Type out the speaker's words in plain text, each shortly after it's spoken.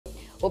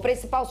O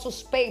principal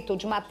suspeito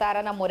de matar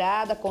a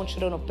namorada com um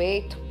tiro no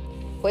peito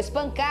foi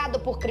espancado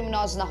por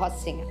criminosos na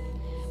Rocinha.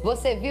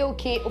 Você viu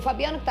que o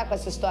Fabiano que tá com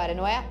essa história,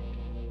 não é?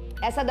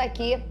 Essa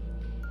daqui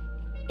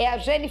é a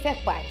Jennifer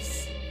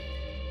Paz.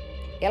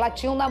 Ela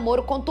tinha um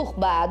namoro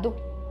conturbado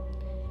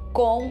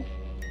com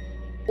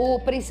o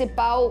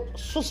principal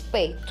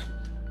suspeito,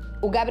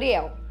 o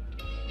Gabriel.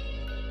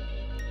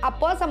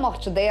 Após a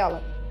morte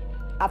dela,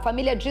 a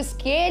família diz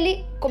que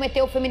ele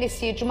cometeu o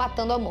feminicídio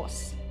matando a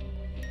moça.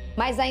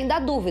 Mas ainda há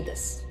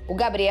dúvidas. O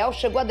Gabriel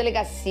chegou à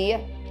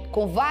delegacia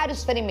com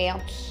vários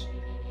ferimentos,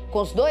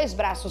 com os 2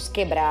 braços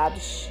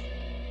quebrados,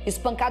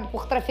 espancado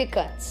por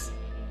traficantes.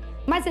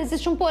 Mas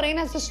existe um porém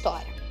nessa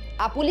história.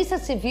 A Polícia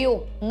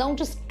Civil não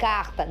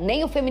descarta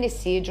nem o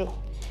feminicídio,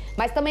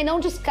 mas também não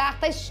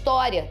descarta a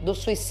história do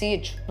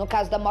suicídio, no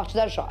caso da morte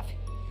da jovem.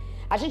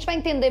 A gente vai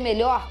entender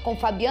melhor com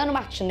Fabiano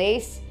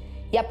Martinez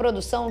e a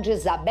produção de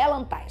Isabela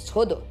Antais.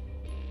 Rodou.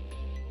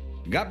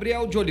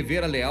 Gabriel de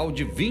Oliveira Leal,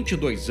 de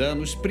 22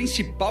 anos,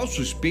 principal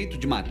suspeito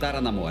de matar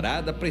a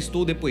namorada,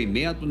 prestou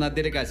depoimento na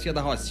delegacia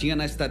da Rocinha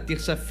nesta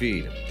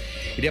terça-feira.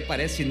 Ele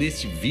aparece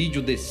nesse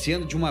vídeo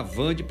descendo de uma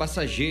van de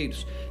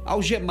passageiros,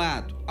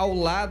 algemado, ao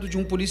lado de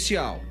um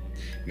policial.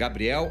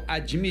 Gabriel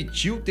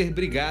admitiu ter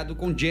brigado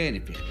com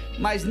Jennifer,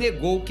 mas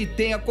negou que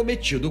tenha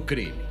cometido o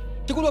crime.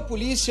 Segundo a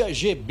polícia,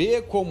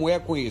 GB, como é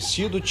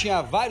conhecido,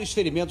 tinha vários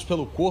ferimentos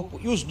pelo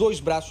corpo e os 2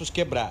 braços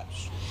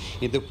quebrados.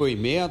 Em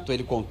depoimento,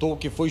 ele contou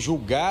que foi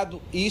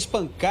julgado e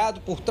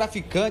espancado por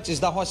traficantes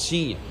da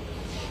Rocinha.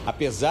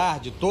 Apesar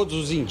de todos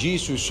os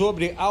indícios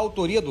sobre a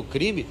autoria do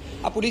crime,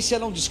 a polícia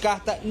não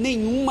descarta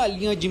nenhuma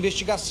linha de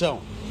investigação.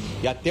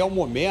 E até o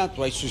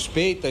momento, as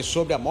suspeitas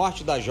sobre a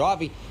morte da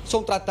jovem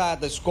são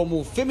tratadas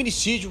como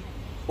feminicídio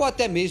ou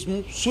até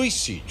mesmo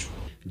suicídio.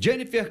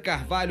 Jennifer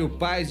Carvalho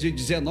Paz, de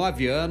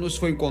 19 anos,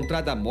 foi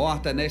encontrada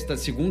morta nesta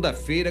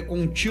segunda-feira com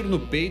um tiro no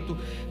peito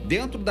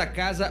dentro da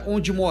casa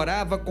onde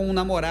morava com um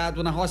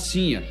namorado na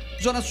Rocinha,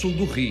 zona sul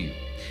do Rio.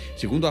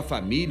 Segundo a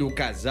família, o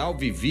casal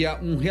vivia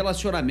um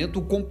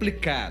relacionamento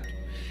complicado.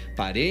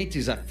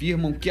 Parentes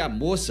afirmam que a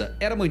moça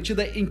era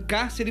mantida em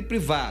cárcere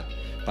privado,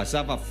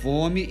 passava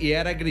fome e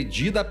era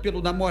agredida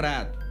pelo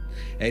namorado.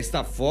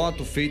 Esta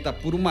foto, feita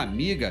por uma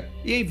amiga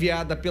e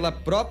enviada pela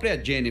própria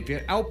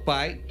Jennifer ao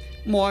pai,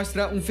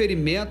 mostra um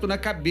ferimento na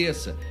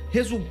cabeça,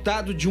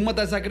 resultado de uma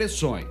das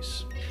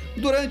agressões.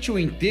 Durante o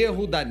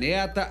enterro da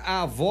neta,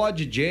 a avó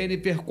de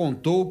Jennifer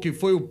contou que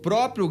foi o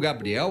próprio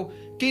Gabriel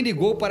quem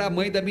ligou para a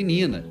mãe da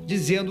menina,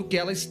 dizendo que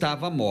ela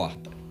estava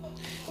morta.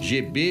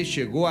 GB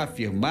chegou a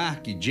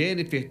afirmar que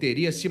Jennifer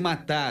teria se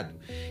matado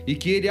e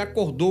que ele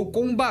acordou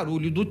com um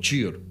barulho do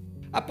tiro.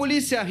 A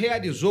polícia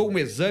realizou um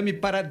exame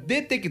para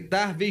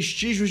detectar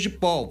vestígios de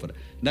pólvora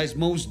nas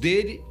mãos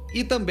dele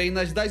e também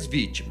nas das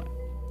vítimas.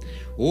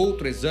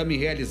 Outro exame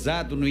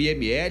realizado no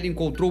IML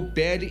encontrou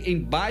pele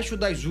embaixo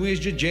das unhas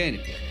de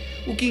Jennifer,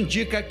 o que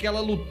indica que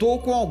ela lutou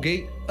com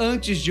alguém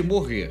antes de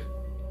morrer.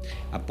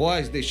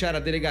 Após deixar a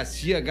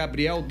delegacia,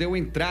 Gabriel deu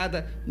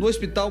entrada no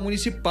Hospital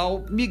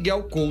Municipal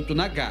Miguel Couto,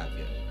 na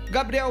Gávea.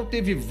 Gabriel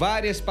teve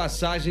várias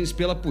passagens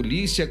pela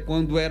polícia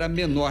quando era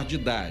menor de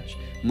idade,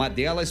 uma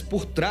delas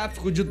por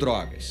tráfico de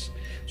drogas.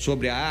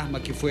 Sobre a arma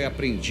que foi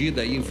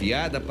apreendida e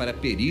enviada para a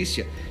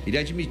perícia, ele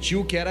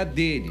admitiu que era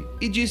dele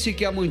e disse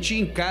que a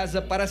mantinha em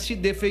casa para se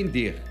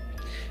defender.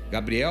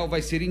 Gabriel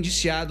vai ser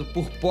indiciado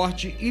por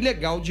porte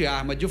ilegal de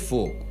arma de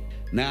fogo.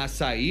 Na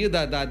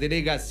saída da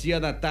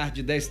delegacia na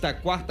tarde desta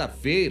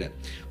quarta-feira,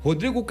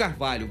 Rodrigo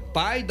Carvalho,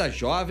 pai da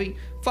jovem,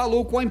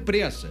 falou com a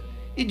imprensa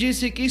e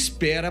disse que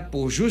espera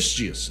por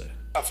justiça.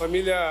 A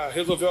família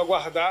resolveu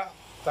aguardar,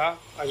 tá?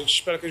 A gente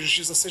espera que a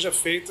justiça seja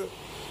feita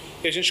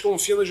e a gente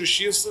confia na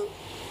justiça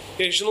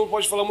e a gente não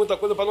pode falar muita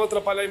coisa para não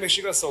atrapalhar a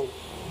investigação.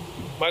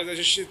 Mas a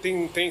gente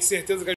tem certeza que